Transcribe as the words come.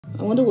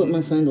I wonder what my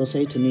son gonna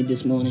say to me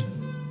this morning.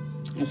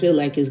 I feel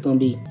like it's gonna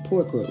be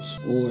pork roast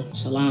or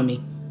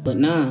salami. But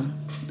nah,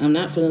 I'm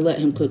not gonna let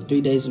him cook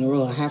 3 days in a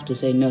row. I have to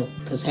say no,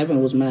 because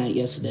Heaven was mad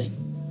yesterday.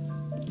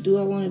 Do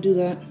I want to do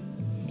that?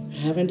 I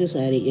haven't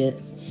decided yet.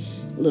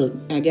 Look,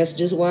 I guess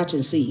just watch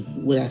and see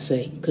what I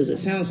say, because it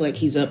sounds like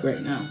he's up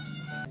right now.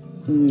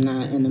 I'm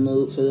not in the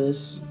mood for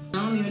this.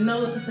 I don't even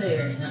know what to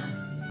say right now.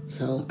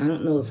 So I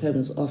don't know if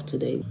Heaven's off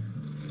today.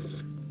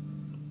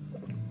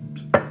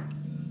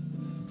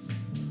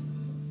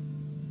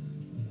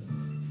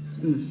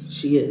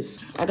 She is.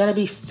 I gotta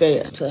be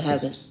fair to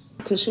Heaven,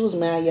 because she was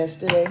mad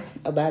yesterday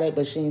about it,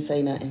 but she didn't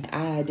say nothing.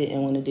 I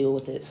didn't want to deal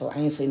with it, so I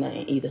didn't say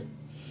nothing either.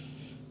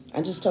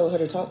 I just told her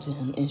to talk to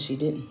him, and she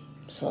didn't.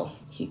 So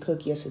he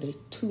cooked yesterday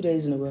 2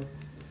 days in a row.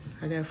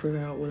 I gotta figure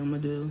out what I'm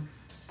gonna do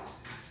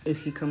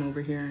if he come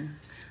over here.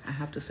 I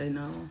have to say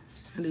no.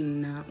 I do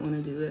not want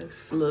to do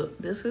this. Look,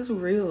 this is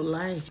real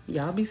life.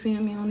 Y'all be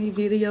seeing me on these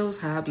videos,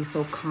 how I be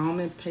so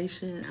calm and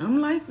patient. I'm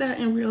like that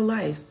in real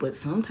life, but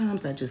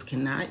sometimes I just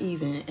cannot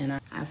even, and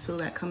I feel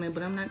that coming,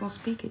 but I'm not gonna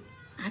speak it.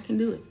 I can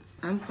do it.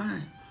 I'm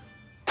fine.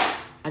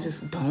 I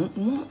just don't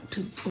want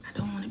to. I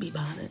don't want to be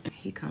bothered.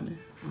 He coming.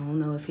 I don't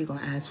know if he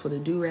gonna ask for the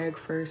do-rag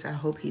first. I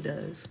hope he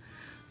does.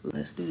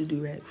 Let's do the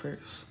do-rag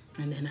first,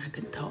 and then I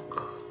can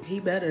talk. He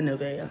better,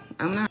 Nevaeh.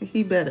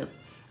 He better.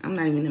 I'm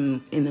not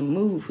even in the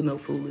mood for no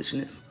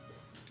foolishness.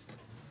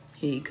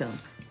 Here he come.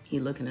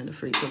 He looking in the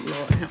freezer.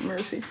 Lord have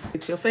mercy.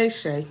 It's your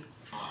face, Shay.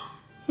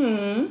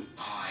 Good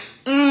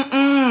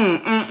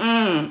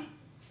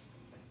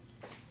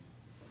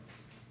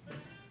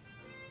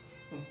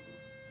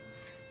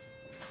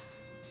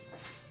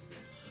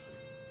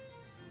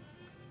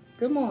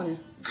morning.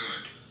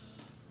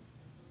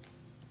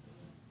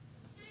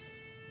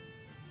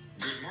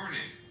 Good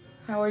morning.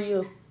 How are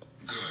you?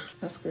 Good.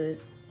 That's good.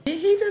 Did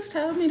he just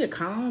tell me to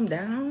calm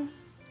down?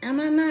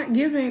 Am I not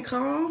giving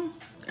calm?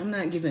 I'm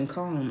not giving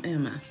calm,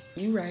 am I?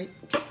 You right.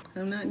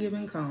 I'm not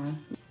giving calm.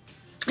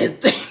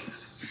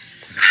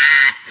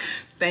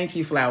 Thank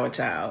you, flower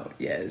child.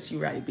 Yes,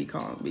 you're right. Be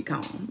calm, be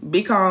calm.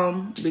 Be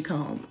calm, be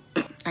calm.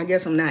 I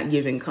guess I'm not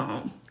giving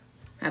calm.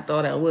 I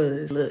thought I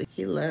was. Look,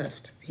 he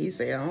left. He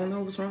said, I don't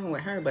know what's wrong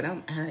with her, but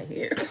I'm out of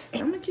here.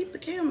 I'm going to keep the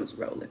cameras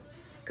rolling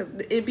because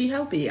it be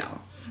helping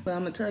y'all. But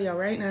I'm going to tell y'all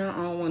right now, I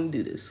don't want to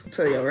do this. I'll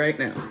tell y'all right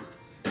now.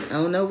 I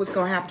don't know what's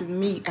going to happen to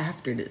me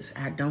after this.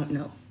 I don't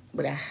know.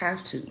 But I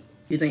have to.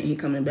 You think he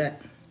coming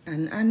back?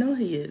 And I know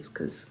he is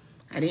because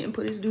I didn't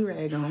put his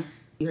do-rag on.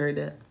 You heard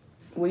that.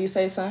 What you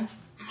say, son?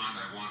 Mom,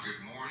 I want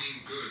good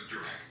morning, good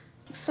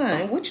direct.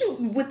 Son, what you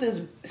with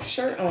this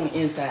shirt on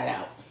inside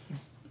out?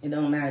 It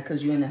don't matter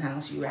because you in the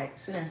house. You right.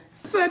 Sit down.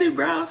 Sonny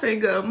Brown say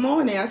good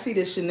morning. I see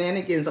the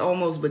shenanigans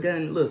almost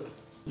begun. Look.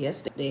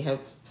 Yes, they have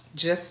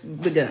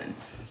just begun.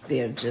 They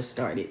have just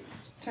started.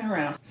 Turn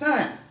around.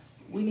 Son,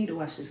 we need to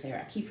wash this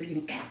hair. I keep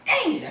forgetting. God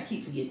dang it, I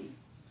keep forgetting.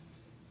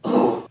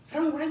 Oh,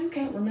 son, why you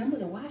can't remember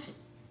to wash it?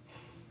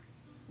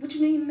 What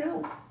you mean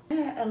no? I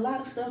had a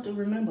lot of stuff to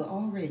remember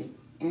already.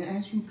 And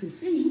as you can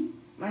see,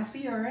 my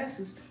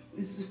CRS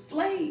is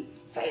flared.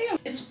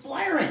 It's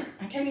flaring.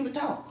 I can't even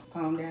talk.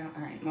 Calm down.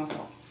 All right, my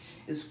fault.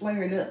 It's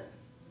flaring up.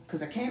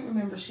 Because I can't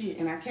remember shit.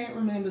 And I can't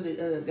remember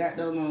to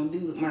goddamn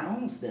do my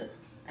own stuff.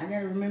 I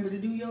got to remember to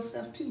do your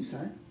stuff too,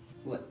 son.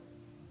 What?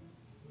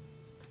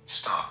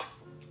 Stop.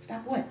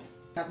 Stop what?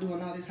 Stop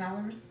doing all this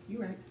hollering?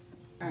 You right.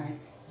 All right.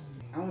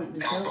 I wanted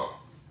to Elbow. tell...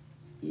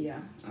 Yeah,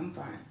 I'm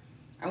fine.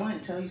 I want to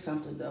tell you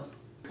something, though.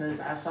 Because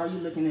I saw you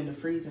looking in the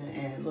freezer,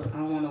 and look, I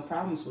don't want no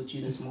problems with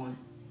you this morning.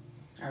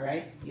 All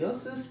right? Your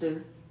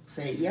sister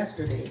said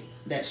yesterday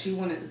that she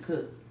wanted to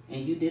cook,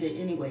 and you did it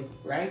anyway,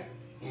 right?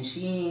 And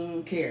she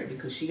didn't care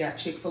because she got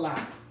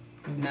Chick-fil-A.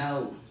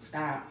 No,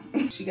 stop.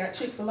 She got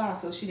Chick-fil-A,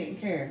 so she didn't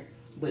care.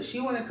 But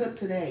she want to cook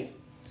today,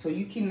 so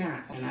you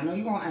cannot. And I know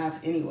you're going to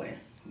ask anyway,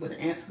 but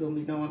the answer going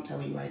to be no. I'm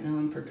telling you right now,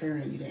 I'm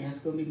preparing you. The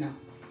answer going to be no.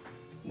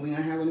 We're going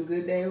to have a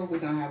good day or we're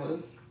going to have a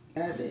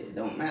bad day. It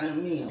don't matter to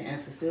me. The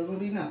answer's still going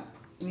to be no.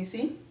 Let me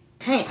see.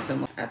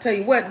 Handsome. I tell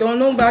you what, don't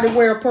nobody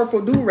wear a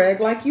purple do-rag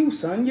like you,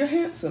 son. You're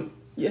handsome.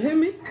 You hear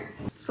me?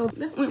 So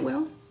that went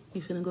well.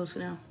 You finna go sit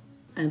down?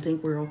 I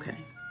think we're okay.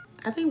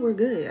 I think we're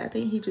good. I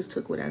think he just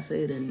took what I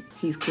said and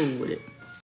he's cool with it.